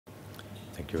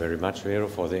Thank you very much, Vero,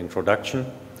 for the introduction.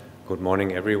 Good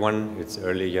morning, everyone. It's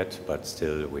early yet, but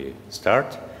still we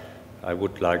start. I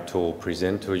would like to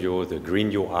present to you the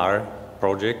GreenUr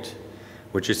project,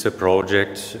 which is a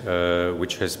project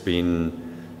which has been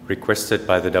requested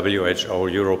by the WHO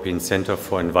European Center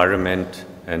for Environment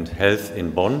and Health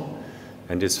in Bonn,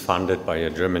 and is funded by the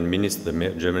German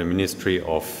Ministry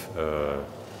of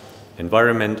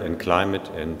Environment and Climate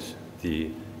and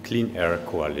the Clean Air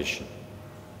Coalition.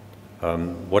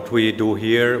 What we do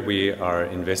here, we are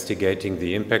investigating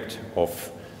the impact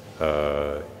of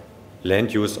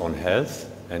land use on health,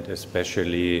 and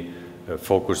especially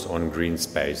focused on green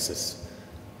spaces.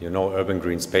 You know, urban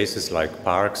green spaces like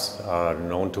parks are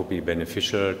known to be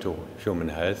beneficial to human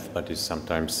health, but it's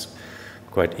sometimes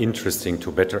quite interesting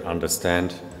to better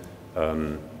understand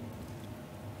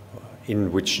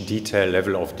in which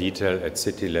level of detail at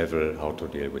city level how to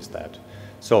deal with that.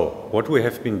 So what we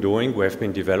have been doing, we have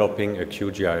been developing a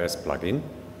QGIS plugin,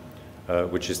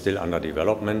 which is still under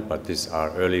development, but these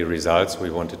are early results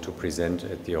we wanted to present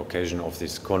at the occasion of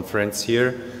this conference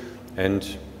here. And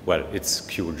well, it's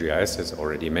QGIS as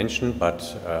already mentioned, but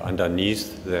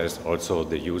underneath there's also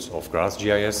the use of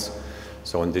GrasGIS.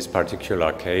 So in this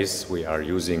particular case, we are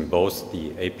using both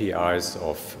the APIs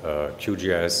of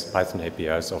QGIS, Python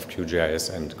APIs of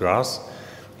QGIS and Gras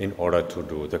in order to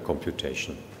do the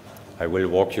computation. I will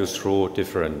walk you through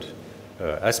different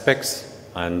aspects,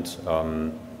 and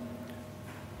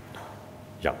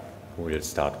yeah, we'll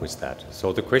start with that.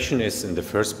 So the question is, in the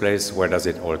first place, where does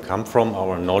it all come from,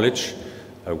 our knowledge?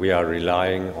 We are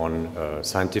relying on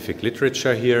scientific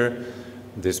literature here.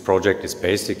 This project is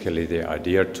basically the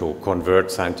idea to convert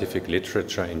scientific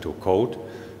literature into code,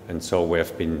 and so we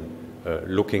have been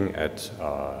looking at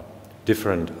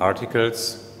different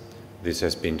articles. This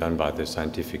has been done by the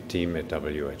scientific team at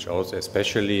WHO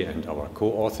especially, and our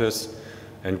co-authors,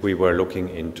 and we were looking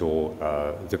into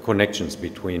the connections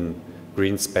between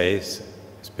green space,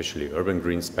 especially urban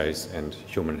green space, and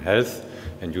human health.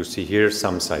 And you see here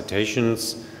some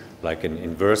citations, like an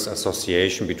inverse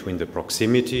association between the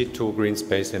proximity to green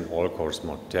space and all-cause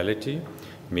mortality.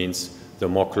 Means the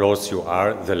more close you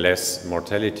are, the less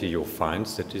mortality you find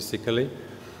statistically.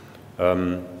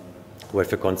 We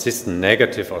have a consistent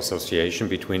negative association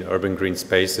between urban green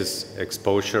spaces,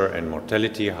 exposure and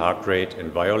mortality, heart rate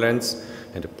and violence,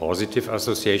 and a positive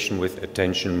association with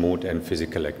attention, mood, and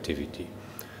physical activity.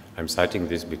 I'm citing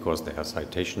this because there are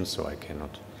citations, so I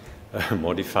cannot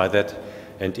modify that.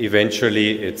 And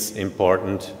eventually, it's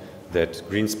important that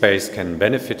green space can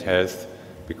benefit health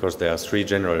because there are three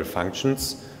general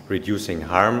functions: reducing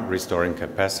harm, restoring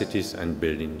capacities, and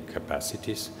building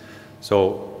capacities.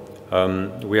 So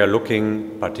we are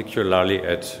looking particularly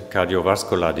at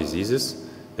cardiovascular diseases.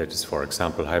 That is, for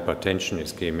example, hypertension,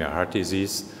 ischemia, heart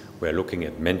disease. We are looking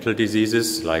at mental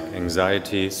diseases like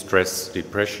anxiety, stress,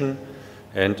 depression,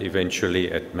 and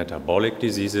eventually at metabolic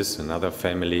diseases, another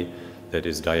family that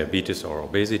is diabetes or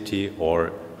obesity,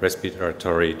 or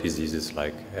respiratory diseases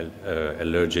like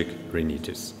allergic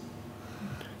rhinitis.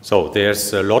 So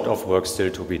there's a lot of work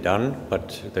still to be done,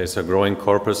 but there's a growing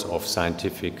corpus of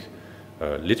scientific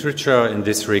literature in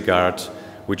this regard,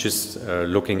 which is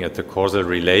looking at the causal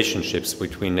relationships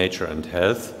between nature and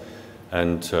health.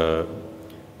 And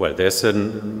well, there's a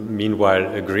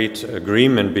meanwhile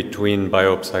agreement between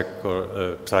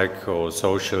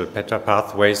biopsychosocial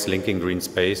pathways linking green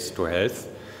space to health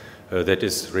that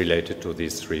is related to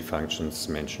these three functions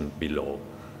mentioned below.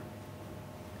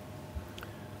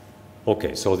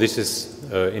 Okay, so this is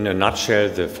in a nutshell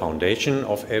the foundation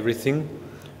of everything.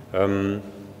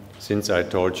 Since I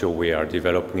told you we are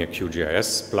developing a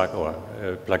QGIS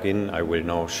plugin, I will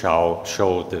now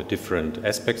show the different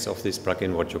aspects of this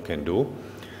plugin, what you can do.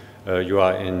 You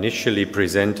are initially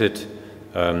presented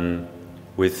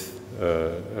with,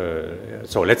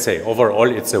 so let's say overall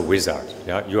it's a wizard.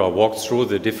 Yeah? You are walked through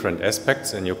the different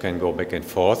aspects and you can go back and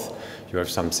forth. You have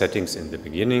some settings in the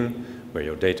beginning where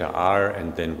your data are,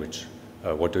 and then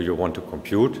what do you want to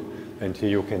compute. And here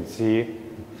you can see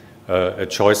a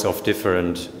choice of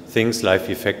different things: life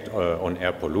effect on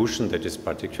air pollution, that is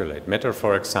particulate matter,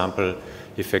 for example,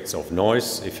 effects of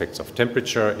noise, effects of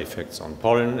temperature, effects on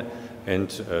pollen,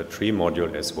 and tree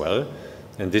module as well.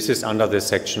 And this is under the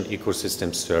section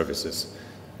ecosystem services.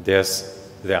 There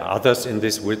are others in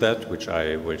this wizard, which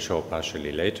I will show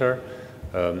partially later.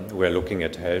 We're looking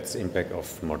at health impact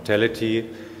of mortality.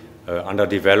 Under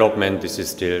development, this is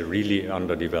still really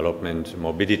under development,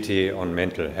 morbidity on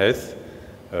mental health,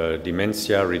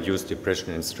 dementia, reduced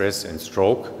depression and stress, and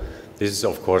stroke. This is,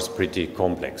 of course, pretty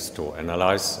complex to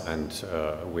analyze, and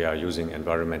we are using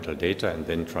environmental data and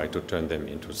then try to turn them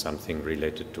into something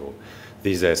related to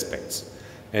these aspects.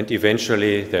 And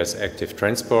eventually there's active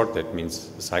transport, that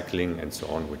means cycling and so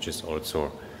on, which is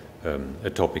also a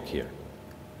topic here.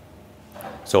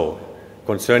 So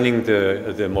concerning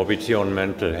the morbidity on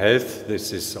mental health,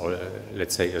 this is,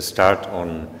 let's say, a start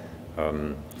on,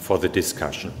 for the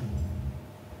discussion.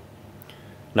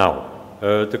 Now,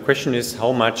 the question is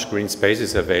how much green space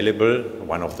is available,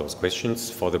 one of those questions,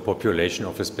 for the population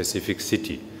of a specific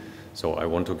city. So I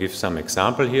want to give some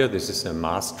example here. This is a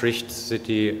Maastricht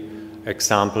city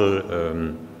example.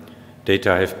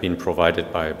 Data have been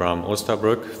provided by Bram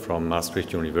Oosterbrück from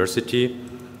Maastricht University.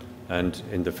 And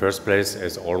in the first place,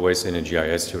 as always in a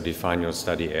GIS, you define your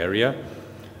study area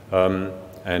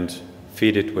and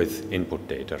feed it with input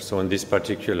data. So in this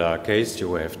particular case,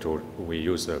 we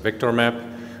use a vector map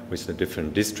with the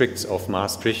different districts of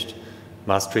Maastricht,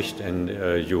 and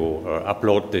you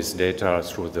upload this data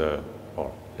through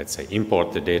or let's say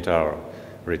import the data or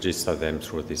register them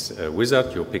through this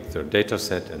wizard. You pick the data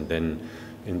set, and then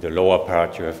in the lower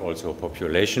part you have also a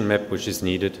population map which is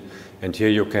needed. And here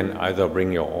you can either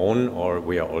bring your own, or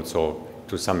we are also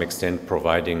to some extent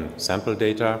providing sample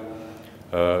data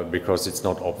because it's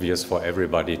not obvious for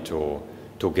everybody to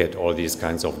get all these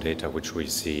kinds of data which we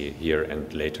see here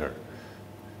and later.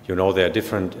 You know, there are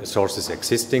different sources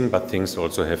existing, but things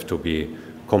also have to be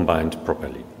combined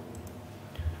properly.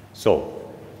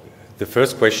 So the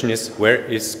first question is, where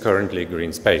is currently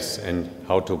green space and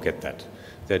how to get that?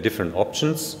 There are different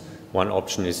options. One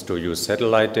option is to use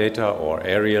satellite data or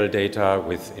aerial data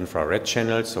with infrared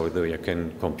channels, so that you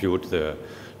can compute the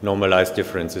normalized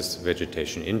differences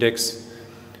vegetation index,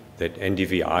 that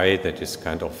NDVI, that is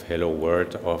kind of hello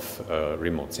world of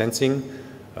remote sensing.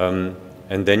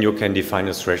 And then you can define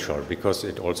a threshold, because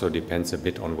it also depends a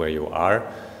bit on where you are.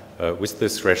 With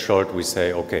this threshold, we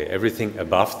say, okay, everything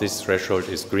above this threshold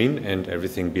is green and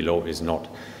everything below is not,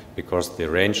 because the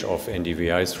range of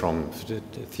NDVI is from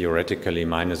theoretically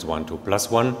 -1 to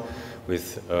 +1,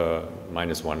 with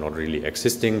 -1 not really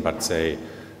existing, but say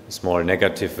small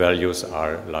negative values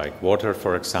are like water,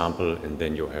 for example, and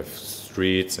then you have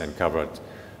streets and covered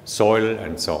soil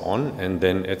and so on, and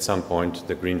then at some point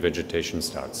the green vegetation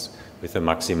starts with a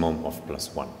maximum of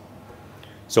 +1.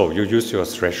 So you use your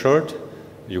threshold.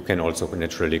 You can also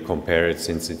naturally compare it,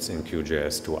 since it's in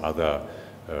QGIS, to other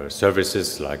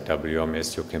services like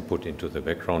WMS you can put into the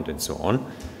background and so on.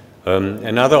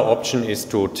 Another option is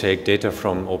to take data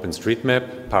from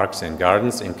OpenStreetMap, parks and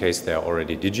gardens, in case they are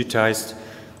already digitized,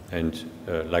 and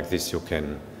like this you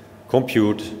can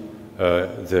compute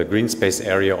the green space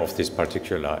area of this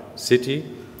particular city.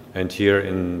 And here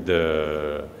in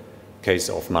the case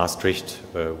of Maastricht,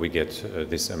 we get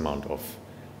this amount of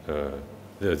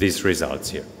these results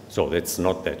here. So that's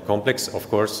not that complex, of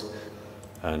course.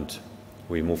 And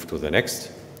we move to the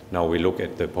next. Now we look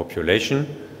at the population.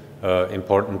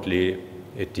 Importantly,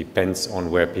 it depends on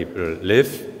where people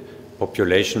live.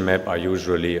 Population maps are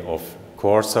usually of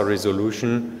coarser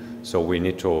resolution, so we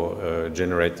need to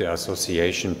generate the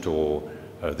association to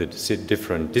the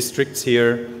different districts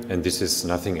here, and this is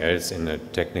nothing else in a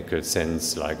technical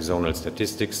sense like zonal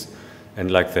statistics, and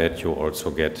like that you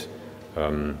also get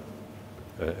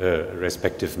a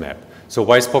respective map. So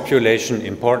why is population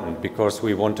important? Because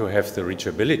we want to have the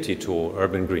reachability to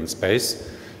urban green space.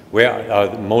 Where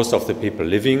are most of the people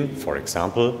living, for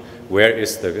example? Where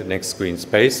is the next green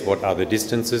space? What are the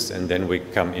distances? And then we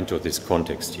come into this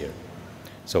context here.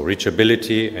 So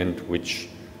reachability and which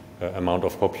amount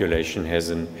of population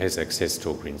has access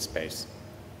to green space.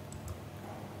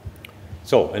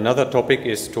 So another topic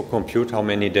is to compute how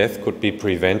many deaths could be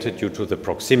prevented due to the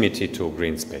proximity to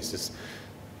green spaces.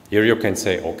 Here you can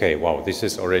say, okay, wow, this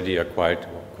is already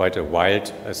quite a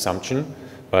wild assumption,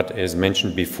 but as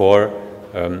mentioned before,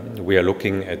 we are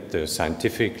looking at the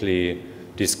scientifically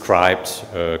described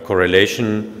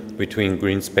correlation between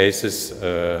green spaces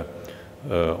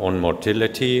on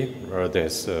mortality.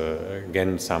 There's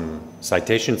again some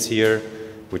citations here,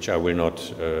 which I will not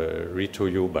read to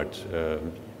you, but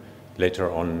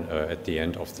later on at the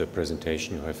end of the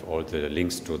presentation you have all the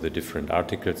links to the different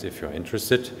articles if you're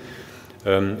interested.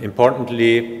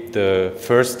 Importantly, the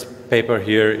first paper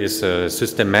here is a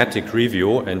systematic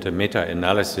review and a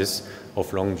meta-analysis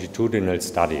of longitudinal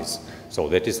studies. So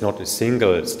that is not a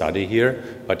single study here,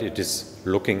 but it is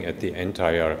looking at the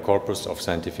entire corpus of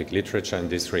scientific literature in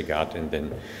this regard, and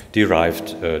then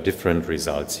derived different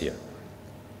results here.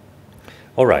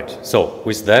 All right, so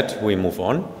with that we move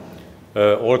on.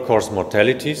 All-cause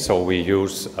mortality, so we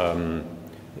use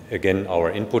again our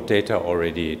input data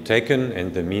already taken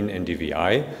and the mean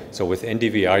NDVI. So with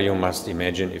NDVI you must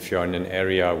imagine if you're in an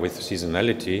area with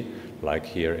seasonality, like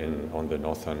here on the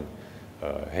northern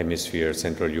hemisphere,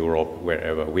 Central Europe,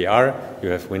 wherever we are. You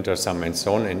have winter, summer, and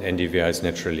so on, and NDVI is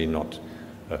naturally not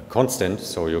constant,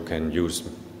 so you can use,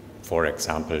 for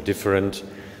example, different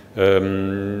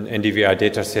NDVI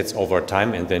data sets over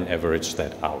time and then average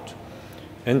that out.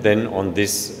 And then on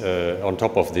this, on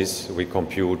top of this, we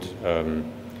compute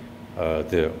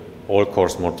the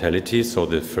all-course mortality, so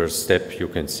the first step you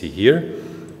can see here.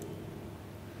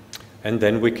 And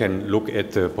then we can look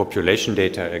at the population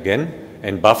data again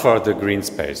and buffer the green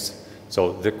space.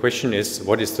 So the question is,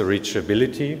 what is the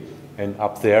reachability? And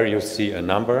up there you see a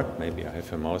number, maybe I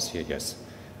have a mouse here, yes,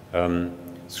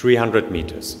 300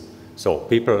 meters. So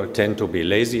people tend to be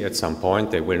lazy at some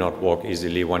point. They will not walk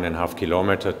easily 1.5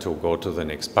 kilometers to go to the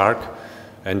next park.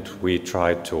 And we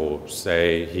try to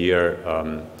say here,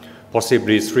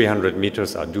 possibly 300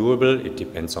 meters are doable. It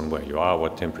depends on where you are,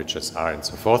 what temperatures are, and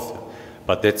so forth.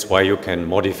 But that's why you can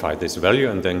modify this value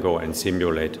and then go and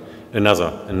simulate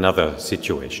another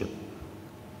situation.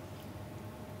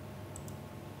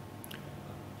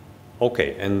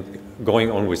 Okay, and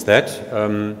going on with that,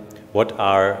 what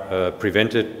are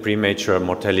prevented premature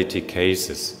mortality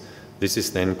cases? This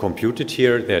is then computed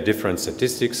here. There are different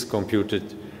statistics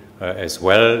computed as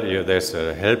well. There's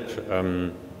a help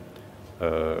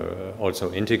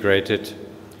also integrated.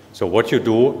 So what you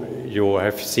do, you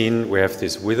have seen we have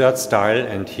this wizard style,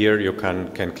 and here you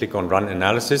can click on Run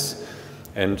Analysis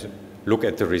and look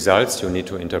at the results. You need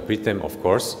to interpret them, of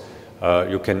course.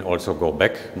 You can also go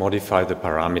back, modify the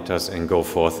parameters, and go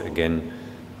forth again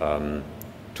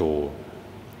to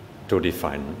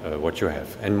define what you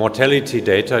have. And mortality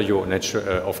data you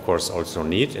of course also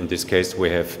need. In this case we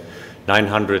have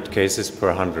 900 cases per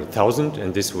 100,000,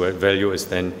 and this value is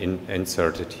then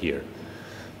inserted here.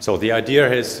 So the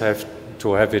idea is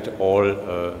to have it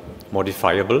all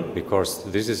modifiable, because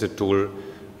this is a tool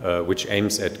which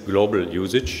aims at global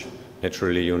usage.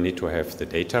 Naturally you need to have the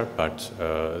data, but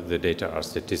the data are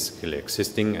statistically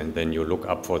existing, and then you look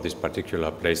up for this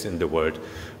particular place in the world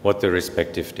what the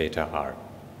respective data are.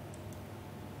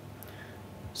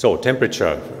 So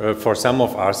temperature, for some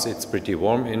of us it's pretty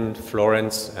warm in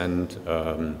Florence, and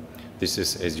this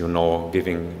is, as you know,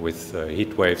 giving with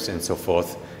heat waves and so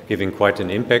forth, giving quite an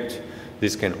impact.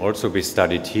 This can also be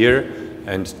studied here,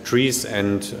 and trees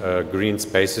and green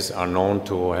spaces are known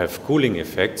to have cooling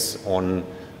effects on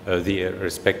the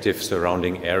respective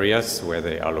surrounding areas where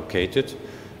they are located,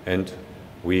 and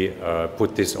we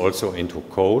put this also into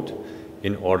code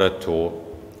in order to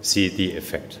see the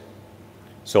effect.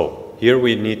 So here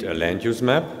we need a land use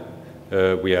map.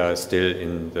 We are still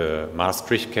in the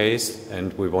Maastricht case,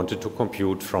 and we wanted to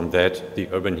compute from that the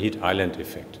urban heat island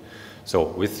effect. So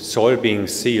with soil being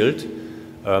sealed,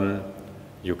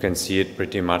 you can see it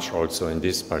pretty much also in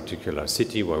this particular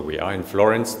city where we are in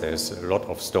Florence. There's a lot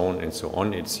of stone and so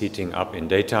on. It's heating up in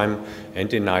daytime,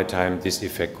 and in nighttime this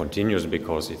effect continues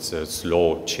because it's a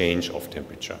slow change of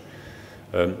temperature.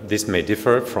 This may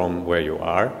differ from where you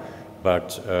are,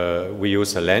 but we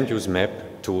use a land use map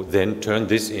to then turn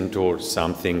this into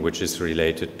something which is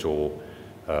related to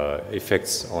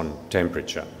effects on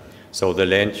temperature. So the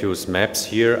land use maps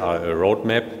here are a road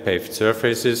map, paved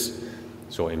surfaces,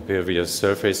 so impervious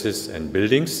surfaces and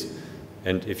buildings.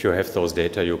 And if you have those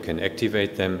data, you can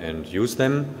activate them and use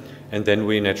them. And then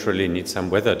we naturally need some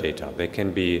weather data. They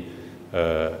can be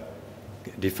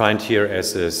defined here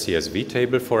as a CSV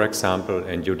table, for example,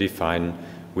 and you define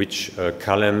which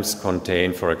columns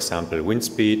contain, for example, wind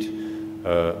speed,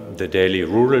 the daily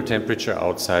rural temperature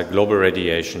outside, global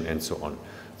radiation, and so on.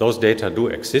 Those data do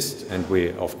exist, and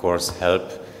we, of course,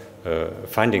 help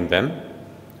finding them.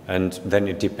 And then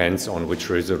it depends on which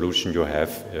resolution you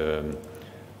have,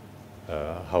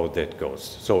 how that goes.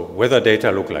 So weather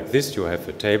data look like this. You have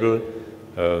a table,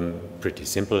 pretty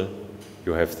simple.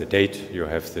 You have the date, you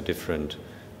have the different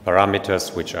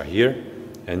parameters which are here,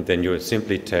 and then you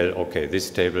simply tell, okay, this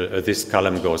table, this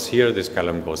column goes here, this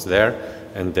column goes there,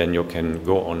 and then you can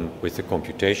go on with the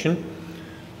computation.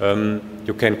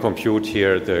 You can compute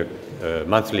here the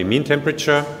monthly mean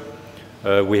temperature.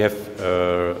 We have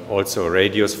also a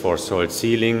radius for soil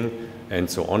sealing and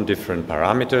so on, different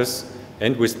parameters.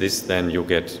 And with this, then you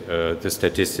get the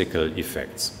statistical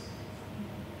effects.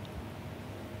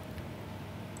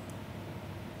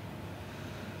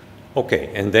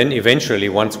 Okay, and then eventually,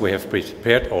 once we have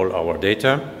prepared all our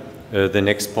data, the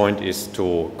next point is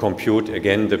to compute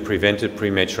again the prevented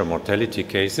premature mortality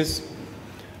cases.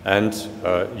 And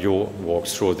you walk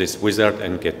through this wizard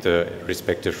and get the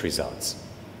respective results.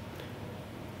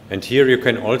 And here you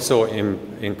can also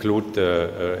include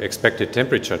the expected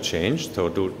temperature change, so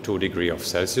do 2 degrees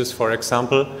Celsius, for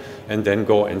example, and then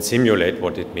go and simulate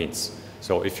what it means.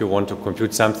 So if you want to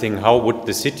compute something, how would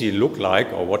the city look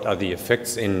like, or what are the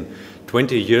effects in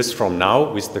 20 years from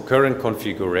now with the current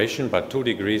configuration, but 2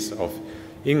 degrees of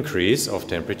increase of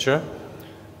temperature,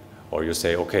 or you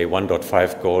say, okay,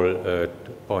 1.5 goal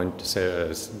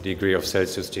degree of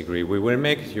Celsius degree we will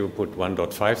make, you put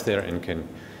 1.5 there and can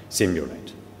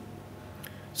simulate.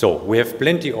 So we have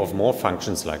plenty of more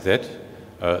functions like that.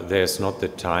 There's not the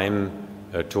time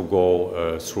to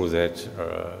go through that,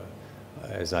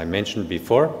 as I mentioned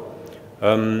before.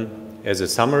 As a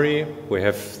summary, we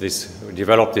have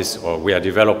developed this, or we are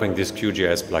developing this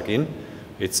QGIS plugin.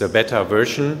 It's a beta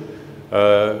version.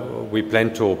 We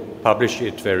plan to publish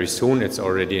it very soon. It's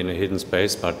already in a hidden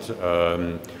space, but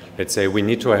let's say we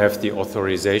need to have the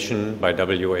authorization by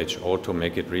WHO to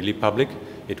make it really public.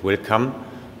 It will come,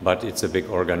 but it's a big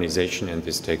organization and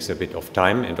this takes a bit of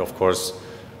time. And of course,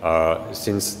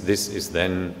 since this is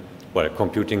then, well,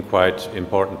 computing quite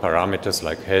important parameters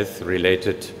like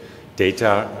health-related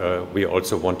data, we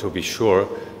also want to be sure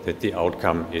that the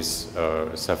outcome is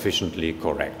sufficiently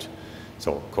correct.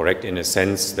 So correct in a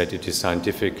sense that it is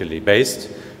scientifically based.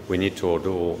 We need to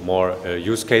do more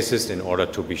use cases in order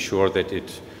to be sure that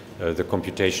the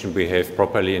computation behave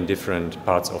properly in different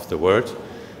parts of the world.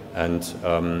 And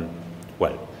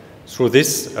well, through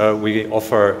this we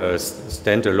offer a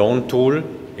standalone tool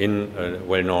in a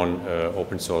well-known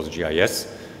open source GIS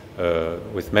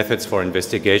with methods for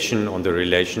investigation on the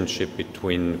relationship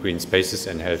between green spaces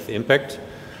and health impact.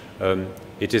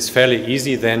 It is fairly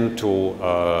easy then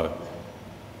to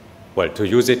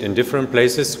use it in different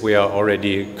places. We are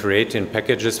already creating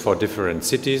packages for different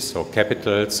cities or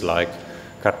capitals like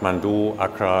Kathmandu,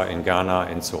 Accra in Ghana,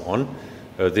 and so on.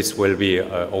 This will be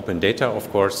open data, of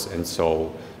course, and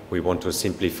so we want to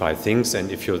simplify things.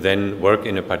 And if you then work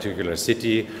in a particular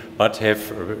city but have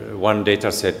one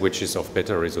data set which is of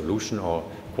better resolution or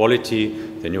quality,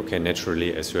 then you can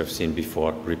naturally, as you have seen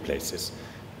before, replace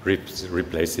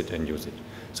it and use it.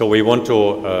 So we want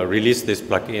to release this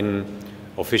plugin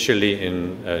officially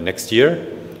in next year.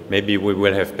 Maybe we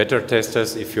will have beta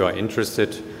testers. If you are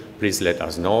interested, please let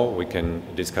us know. We can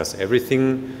discuss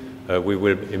everything. We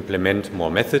will implement more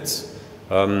methods.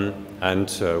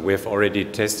 And we have already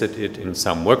tested it in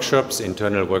some workshops,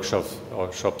 internal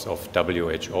workshops of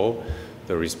WHO.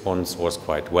 The response was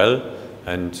quite well,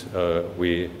 and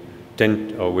we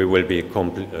will be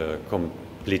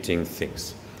completing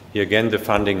things. Here again, the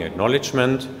funding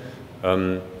acknowledgement.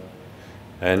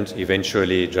 And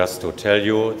eventually, just to tell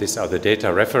you, these are the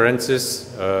data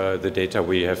references, the data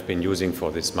we have been using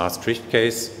for this Maastricht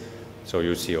case. So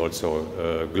you see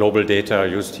also global data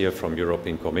used here from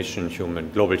European Commission,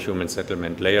 global human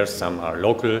settlement layers. Some are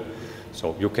local,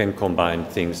 so you can combine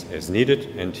things as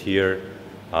needed. And here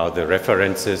are the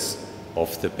references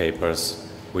of the papers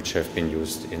which have been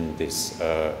used in this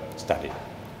study.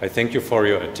 I thank you for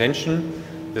your attention.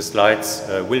 The slides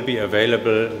will be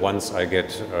available once I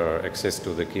get access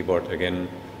to the keyboard again,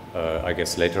 I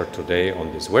guess later today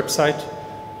on this website.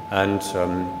 And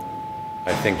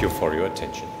I thank you for your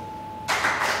attention.